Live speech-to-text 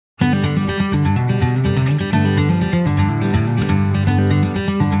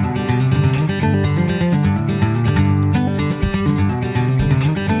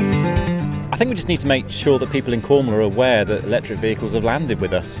need to make sure that people in Cornwall are aware that electric vehicles have landed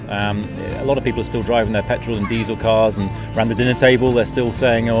with us. A lot of people are still driving their petrol and diesel cars, and around the dinner table they're still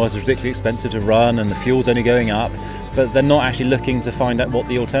saying, oh, it's ridiculously expensive to run and the fuel's only going up, but they're not actually looking to find out what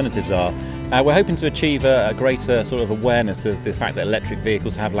the alternatives are. We're hoping to achieve a greater sort of awareness of the fact that electric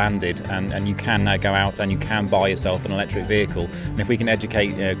vehicles have landed, and you can now go out and you can buy yourself an electric vehicle. And if we can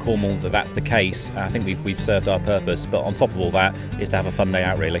educate Cornwall that that's the case, I think we've served our purpose. But on top of all that is to have a fun day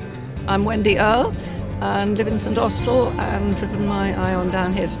out, really. I'm Wendy Earle and live in St Austell, and driven my Ion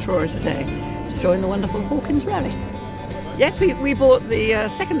down here to Truro today to join the wonderful Hawkins Rally. Yes, we bought the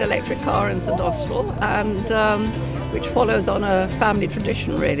second electric car in St Austell, and which follows on a family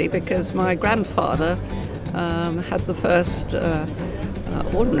tradition really, because my grandfather had the first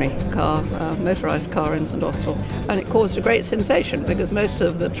ordinary car, motorised car in St Austell, and it caused a great sensation because most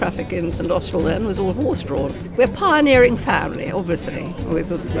of the traffic in St Austell then was all horse-drawn. We're a pioneering family, obviously, with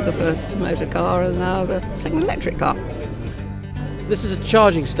the first motor car and now the second electric car. This is a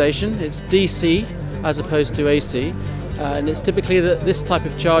charging station. It's DC as opposed to AC. And it's typically this type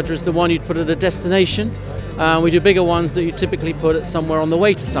of charger is the one you'd put at a destination. We do bigger ones that you typically put at somewhere on the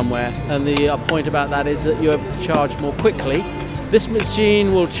way to somewhere, and the point about that is that you're able to charge more quickly. This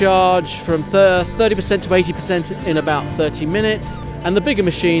machine will charge from 30% to 80% in about 30 minutes, and the bigger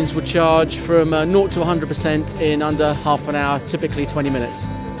machines will charge from 0 to 100% in under half an hour, typically 20 minutes.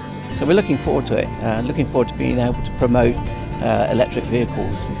 So we're looking forward to it, looking forward to being able to promote electric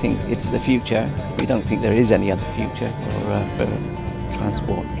vehicles. We think it's the future. We don't think there is any other future for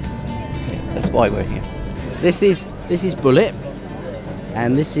transport. Yeah, that's why we're here. This is Bullet,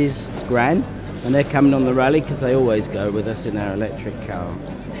 and this is Gran, and they're coming on the rally because they always go with us in our electric car.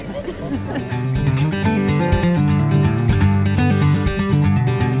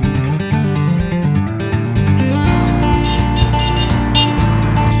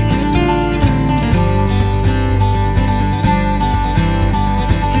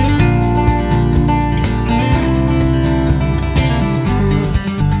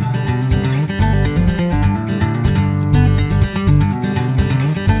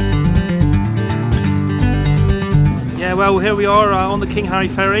 Well, here we are on the King Harry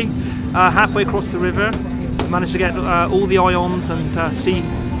Ferry, halfway across the river. Managed to get all the ions and C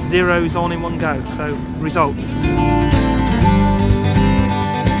zeros on in one go, so result.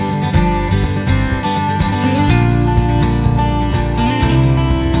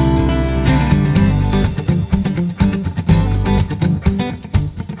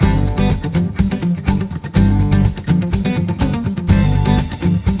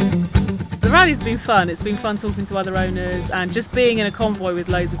 The rally's been fun. It's been fun talking to other owners and just being in a convoy with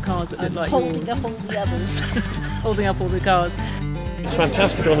loads of cars that look like holding yours. up all the others. Holding up all the cars. It's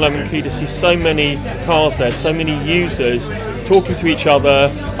fantastic on Lemon Quay to see so many cars there, so many users talking to each other,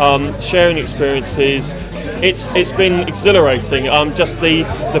 sharing experiences. It's been exhilarating. Just the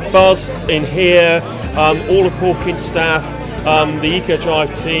buzz in here, all of Hawkins staff, the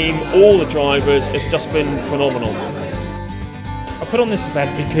Ecodrive team, all the drivers. It's just been phenomenal. I put on this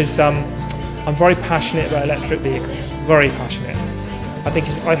event because I'm very passionate about electric vehicles, very passionate.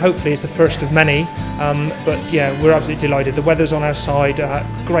 Hopefully it's the first of many, but yeah, we're absolutely delighted. The weather's on our side,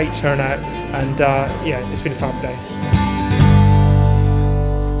 great turnout, and yeah, it's been a fab day.